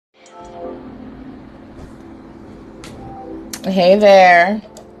Hey there.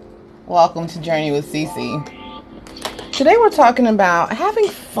 Welcome to Journey with Cece. Today we're talking about having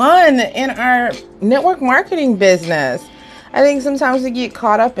fun in our network marketing business. I think sometimes we get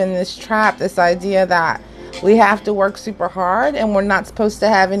caught up in this trap, this idea that we have to work super hard and we're not supposed to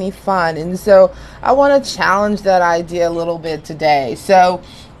have any fun. And so I want to challenge that idea a little bit today. So,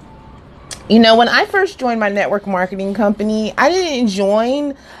 when I first joined my network marketing company, I didn't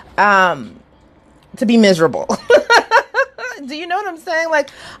join to be miserable. Do you know what I'm saying?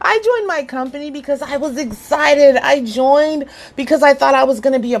 Like, I joined my company because I was excited. I joined because I thought I was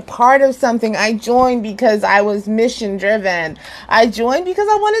going to be a part of something. I joined because I was mission driven. I joined because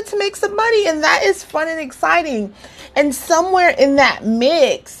I wanted to make some money, and that is fun and exciting. And somewhere in that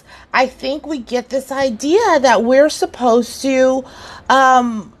mix, I think we get this idea that we're supposed to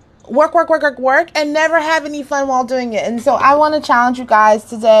work, and never have any fun while doing it. And so I want to challenge you guys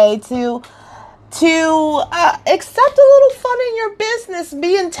today to accept a little fun in your business.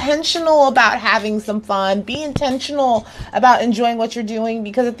 Be intentional about having some fun. Be intentional about enjoying what you're doing,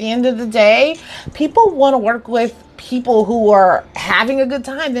 because at the end of the day, people want to work with people who are having a good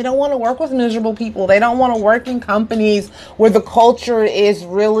time. They don't want to work with miserable people. They don't want to work in companies where the culture is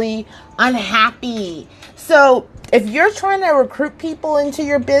really unhappy. So if you're trying to recruit people into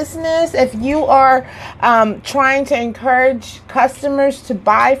your business, if you are trying to encourage customers to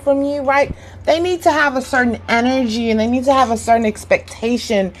buy from you, right, they need to have a certain energy and they need to have a certain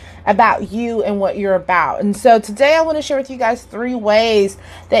expectation about you and what you're about. And so today I want to share with you guys 3 ways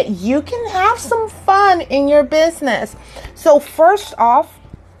that you can have some fun in your business. So first off,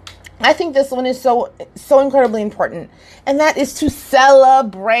 I think this one is so incredibly important, and that is to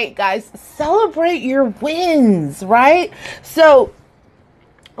celebrate, guys. Celebrate your wins, right? So,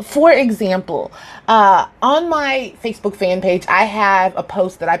 for example, on my Facebook fan page, I have a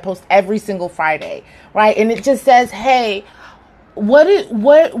post that I post every single Friday, right? And it just says, "Hey, what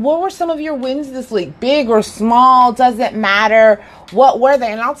were some of your wins this week? Big or small, doesn't matter. What were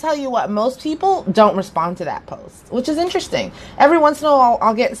they?" And I'll tell you what, most people don't respond to that post, which is interesting. Every once in a while,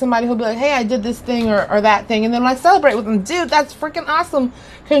 I'll get somebody who'll be like, "Hey, I did this thing or that thing." And then when I celebrate with them, "Dude, that's freaking awesome.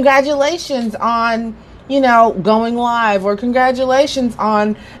 Congratulations on, going live, or congratulations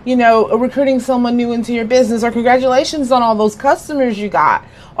on, recruiting someone new into your business, or congratulations on all those customers you got,"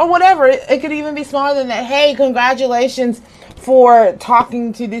 or whatever. It could even be smaller than that. "Hey, congratulations for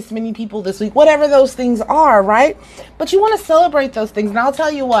talking to this many people this week," whatever those things are, right? But you want to celebrate those things. And I'll tell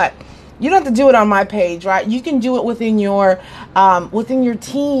you what, you don't have to do it on my page, right? You can do it within your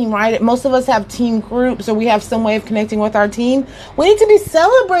team, right? Most of us have team groups, or we have some way of connecting with our team. We need to be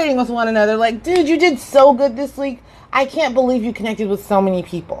celebrating with one another. Like, "Dude, you did so good this week. I can't believe you connected with so many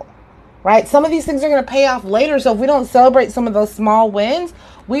people," right? Some of these things are going to pay off later. So if we don't celebrate some of those small wins,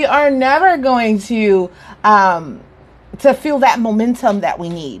 we are never going to feel that momentum that we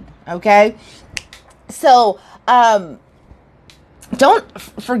need. Okay. So, don't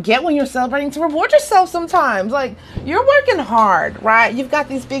forget when you're celebrating to reward yourself sometimes. Like, you're working hard, right? You've got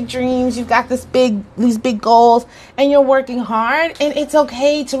these big dreams, you've got these big goals, and you're working hard, and it's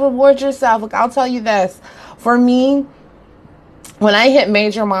okay to reward yourself. Look, I'll tell you this. For me, when I hit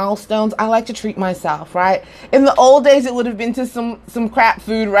major milestones, I like to treat myself, right? In the old days, it would have been to some crap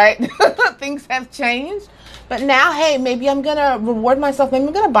food, right? Things have changed. But now, hey, maybe I'm going to reward myself. Maybe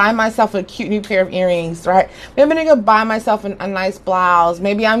I'm going to buy myself a cute new pair of earrings, right? Maybe I'm going to go buy myself a nice blouse.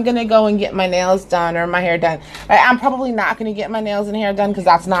 Maybe I'm going to go and get my nails done or my hair done. Right? I'm probably not going to get my nails and hair done because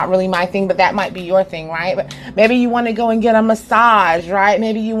that's not really my thing, but that might be your thing, right? But maybe you want to go and get a massage, right?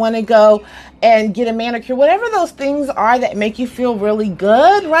 Maybe you want to go and get a manicure. Whatever those things are that make you feel really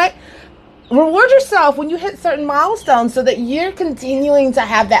good, right? Reward yourself when you hit certain milestones so that you're continuing to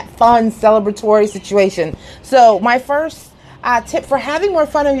have that fun celebratory situation. So my first tip for having more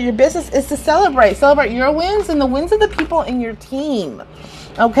fun in your business is to celebrate your wins and the wins of the people in your team.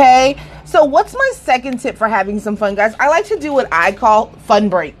 Okay. So what's my second tip for having some fun, guys? I like to do what I call fun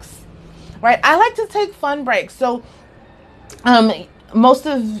breaks, right? I like to take fun breaks. So, most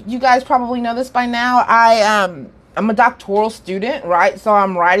of you guys probably know this by now. I'm a doctoral student, right? So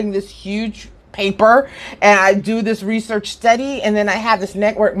I'm writing this huge paper and I do this research study, and then I have this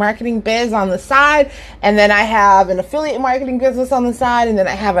network marketing biz on the side, and then I have an affiliate marketing business on the side, and then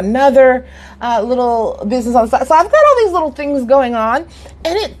I have another little business on the side. So I've got all these little things going on,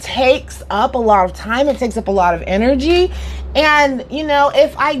 and it takes up a lot of time. It takes up a lot of energy. And,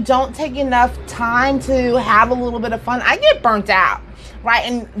 if I don't take enough time to have a little bit of fun, I get burnt out. Right.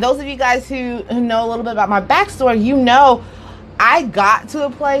 And those of you guys who know a little bit about my backstory, I got to a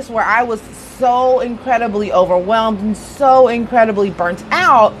place where I was so incredibly overwhelmed and so incredibly burnt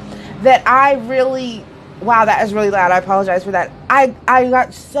out that I really, wow, that is really loud. I apologize for that. I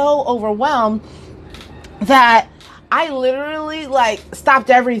got so overwhelmed that I literally like stopped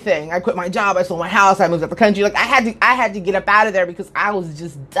everything. I quit my job. I sold my house. I moved out the country. Like I had to get up out of there because I was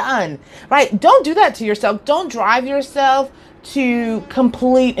just done. Right? Don't do that to yourself. Don't drive yourself to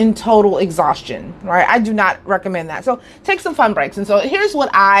complete and total exhaustion. Right? I do not recommend that. So take some fun breaks. And so here's what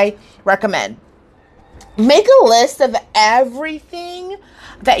I recommend. Make a list of everything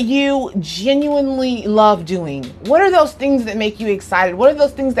that you genuinely love doing. What are those things that make you excited? What are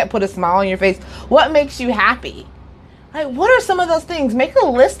those things that put a smile on your face? What makes you happy? Right? What are some of those things? Make a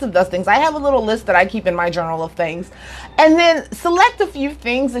list of those things. I have a little list that I keep in my journal of things. And then select a few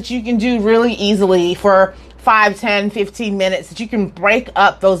things that you can do really easily for 5, 10, 15 minutes that you can break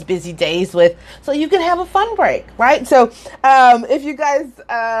up those busy days with so you can have a fun break, right? So if you guys,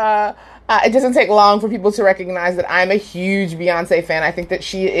 it doesn't take long for people to recognize that I'm a huge Beyonce fan. I think that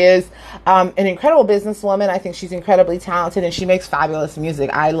she is an incredible businesswoman. I think she's incredibly talented and she makes fabulous music.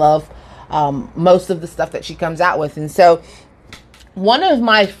 I love most of the stuff that she comes out with. And so one of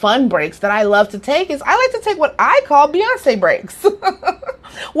my fun breaks that I love to take is I like to take what I call Beyonce breaks.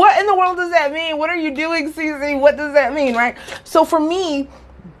 What in the world does that mean? What are you doing, Cece? What does that mean, right? So for me,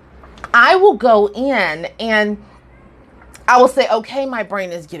 I will go in and I will say, okay, my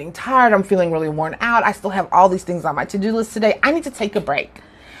brain is getting tired. I'm feeling really worn out. I still have all these things on my to-do list today. I need to take a break.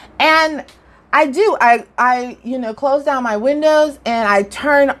 And I do. I close down my windows and I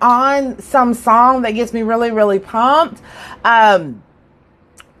turn on some song that gets me really, really pumped. And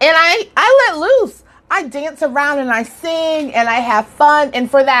I let loose. I dance around and I sing and I have fun. And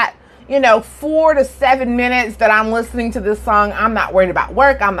for that, 4 to 7 minutes that I'm listening to this song, I'm not worried about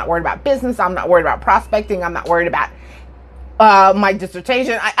work. I'm not worried about business. I'm not worried about prospecting. I'm not worried about my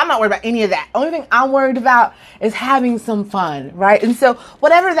dissertation. I'm not worried about any of that. Only thing I'm worried about is having some fun, right? And so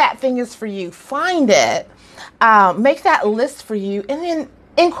whatever that thing is for you, find it, make that list for you, and then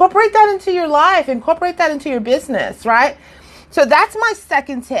incorporate that into your life, incorporate that into your business, right? So that's my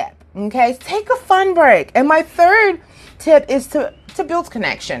second tip, okay? Take a fun break. And my third tip is to build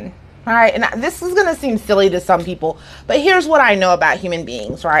connection. All right. And this is going to seem silly to some people, but here's what I know about human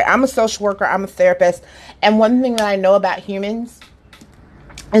beings, right? I'm a social worker. I'm a therapist. And one thing that I know about humans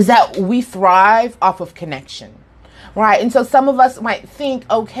is that we thrive off of connection, right? And so some of us might think,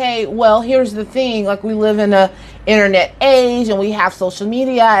 okay, well, here's the thing. Like we live in a internet age and we have social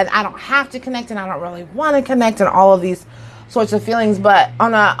media and I don't have to connect and I don't really want to connect and all of these sorts of feelings. But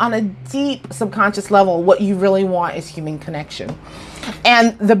on a deep subconscious level, what you really want is human connection.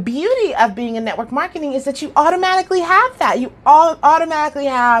 And the beauty of being in network marketing is that you automatically have that. You automatically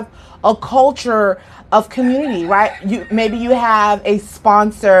have a culture of community, right? Maybe you have a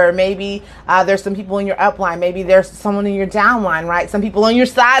sponsor. Maybe there's some people in your upline. Maybe there's someone in your downline, right? Some people on your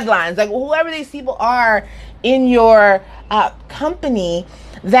sidelines, like whoever these people are in your company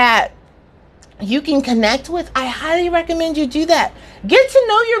that you can connect with. I highly recommend you do that. Get to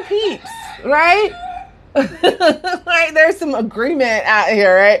know your peeps, right? Right, there's some agreement out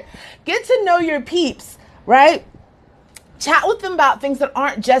here, right? Get to know your peeps, right? Chat with them about things that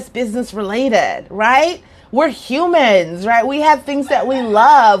aren't just business related, right? We're humans, right? We have things that we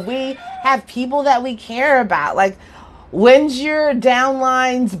love. We have people that we care about. Like, when's your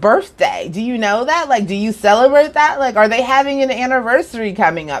downline's birthday? Do you know that? Like, do you celebrate that? Like, are they having an anniversary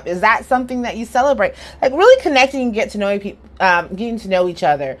coming up? Is that something that you celebrate? Like, really connecting and getting to know each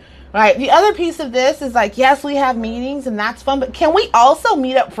other. Right. The other piece of this is like, yes, we have meetings and that's fun, but can we also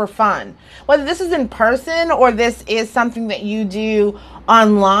meet up for fun? Whether this is in person or this is something that you do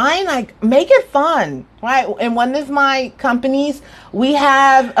online, like make it fun, right? In one of my companies, we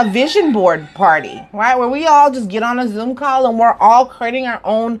have a vision board party, right? Where we all just get on a Zoom call and we're all creating our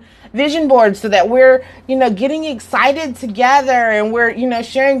own vision board so that we're, getting excited together and we're,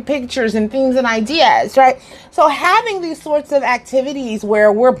 sharing pictures and things and ideas, right? So having these sorts of activities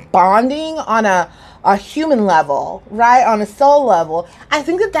where we're bonding on a human level, right? On a soul level, I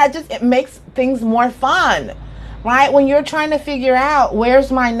think it makes things more fun, right? When you're trying to figure out where's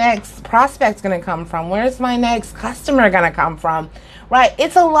my next prospect going to come from? Where's my next customer going to come from? Right?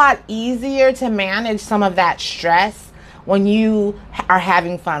 It's a lot easier to manage some of that stress when you are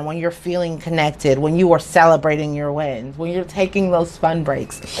having fun, when you're feeling connected, when you are celebrating your wins, when you're taking those fun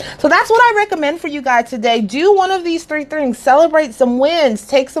breaks. So that's what I recommend for you guys today. Do one of these 3 things. Celebrate some wins.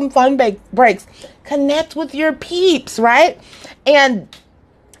 Take some fun breaks. Connect with your peeps, right? And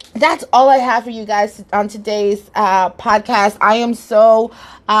that's all I have for you guys on today's podcast. I am so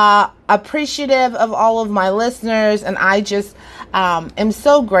appreciative of all of my listeners, and I just am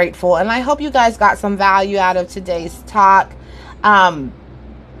so grateful. And I hope you guys got some value out of today's talk.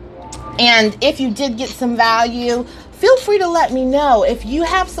 And if you did get some value, feel free to let me know. If you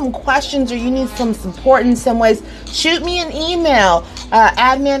have some questions or you need some support in some ways, shoot me an email,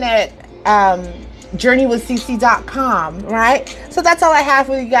 admin at journeywithcc.com, right? So that's all I have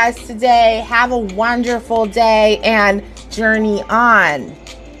for you guys today. Have a wonderful day and journey on.